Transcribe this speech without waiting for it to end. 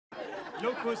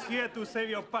Look who's here to save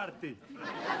your party.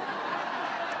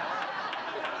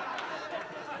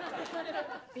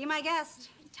 Be my guest.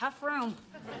 Tough room.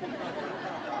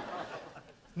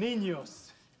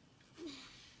 Niños,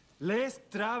 let's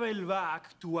travel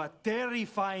back to a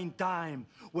terrifying time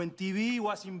when TV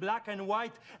was in black and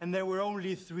white and there were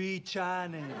only 3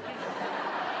 channels.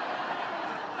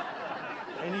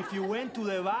 And if you went to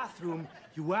the bathroom,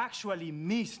 you actually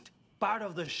missed part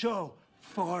of the show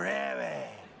forever.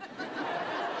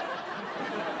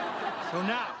 So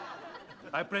now,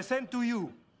 I present to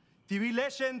you TV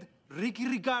legend Ricky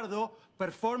Ricardo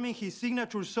performing his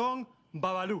signature song,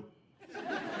 Babalu.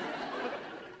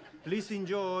 Please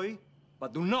enjoy,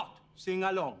 but do not sing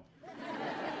along.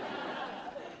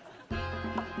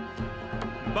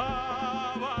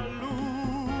 Babalu,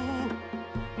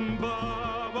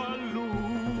 Babalu,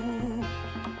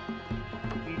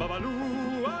 Babalu,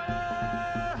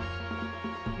 aye,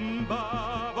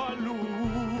 Babalu,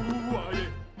 aye.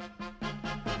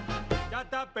 Ya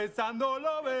está pensando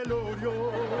lo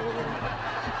velorio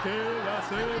que le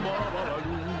hacemos a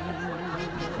Babalu.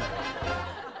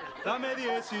 Dame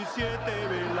 17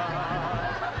 velas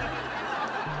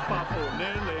pa'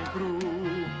 ponerle en cruz.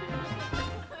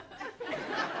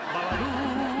 Babalu.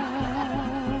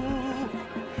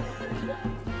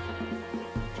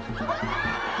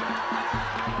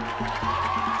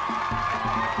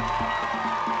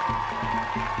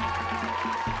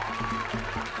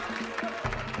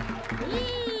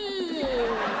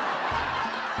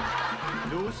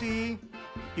 Lucy,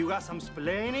 you got some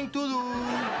explaining to do.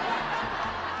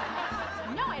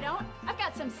 No, I don't. I've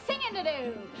got some singing to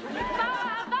do.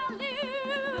 Babaloo!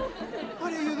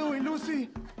 What are you doing, Lucy?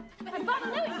 I'm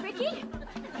babalooing, Ricky.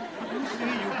 Lucy,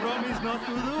 you promised not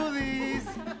to do this.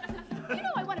 You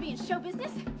know I want to be in show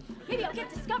business. Maybe I'll get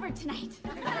discovered tonight.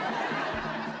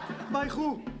 By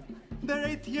who? They're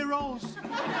 8-year-olds.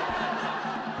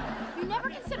 You never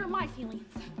consider my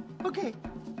feelings. Okay,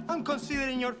 I'm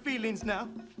considering your feelings now.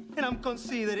 And I'm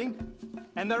considering,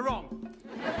 and they're wrong.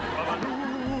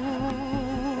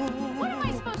 What am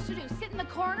I supposed to do? Sit in the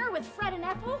corner with Fred and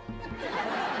Ethel?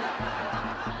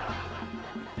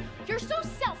 You're so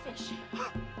selfish.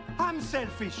 I'm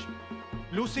selfish.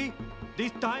 Lucy,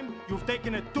 this time you've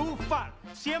taken it too far.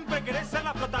 Siempre querés ser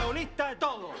la protagonista de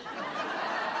todo.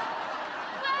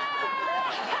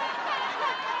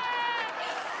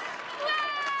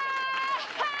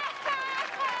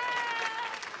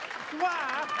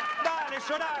 ¡Guau! Dale,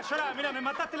 llorá, llorá. Mira, me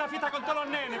mataste la fiesta con todos los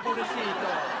nenes, pobrecito.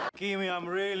 Kimmy, I'm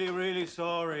really, really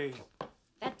sorry.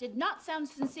 That did not sound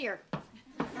sincere.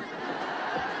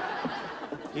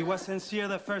 It was sincere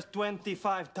the first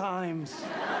 25 times.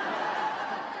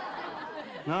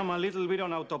 Now I'm a little bit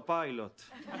on autopilot.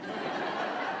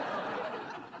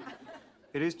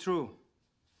 It is true.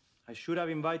 I should have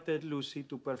invited Lucy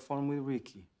to perform with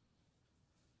Ricky.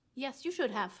 Yes, you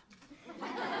should have.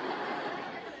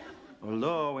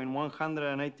 Although, in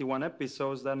 181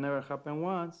 episodes, that never happened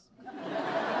once.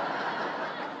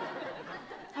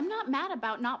 I'm not mad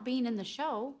about not being in the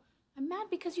show. I'm mad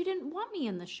because you didn't want me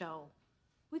in the show.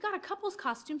 We got a couple's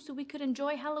costume so we could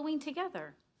enjoy Halloween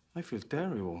together. I feel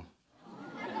terrible.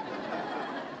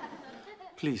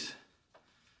 Please,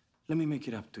 let me make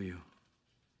it up to you.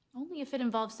 Only if it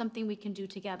involves something we can do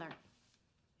together.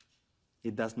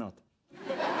 It does not.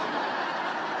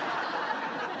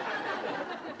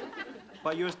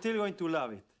 But you're still going to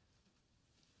love it.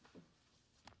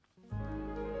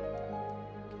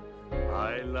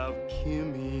 I love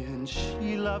Kimmy and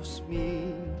she loves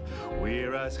me.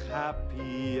 We're as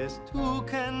happy as two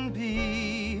can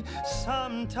be.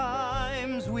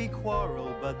 Sometimes we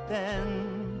quarrel, but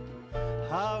then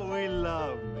how we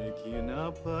love making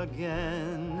up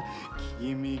again.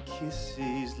 Kimmy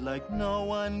kisses like no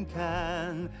one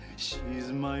can.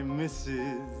 She's my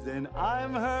missus and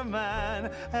I'm her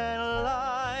man. And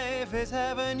life is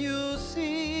heaven, you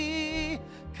see.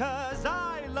 'Cause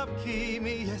I love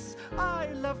Kimmy, yes,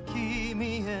 I love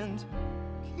Kimmy, and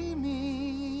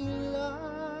Kimmy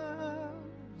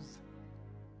loves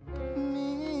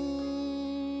me.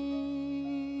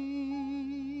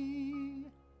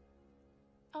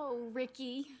 Oh,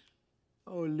 Ricky.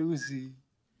 Oh, Lucy.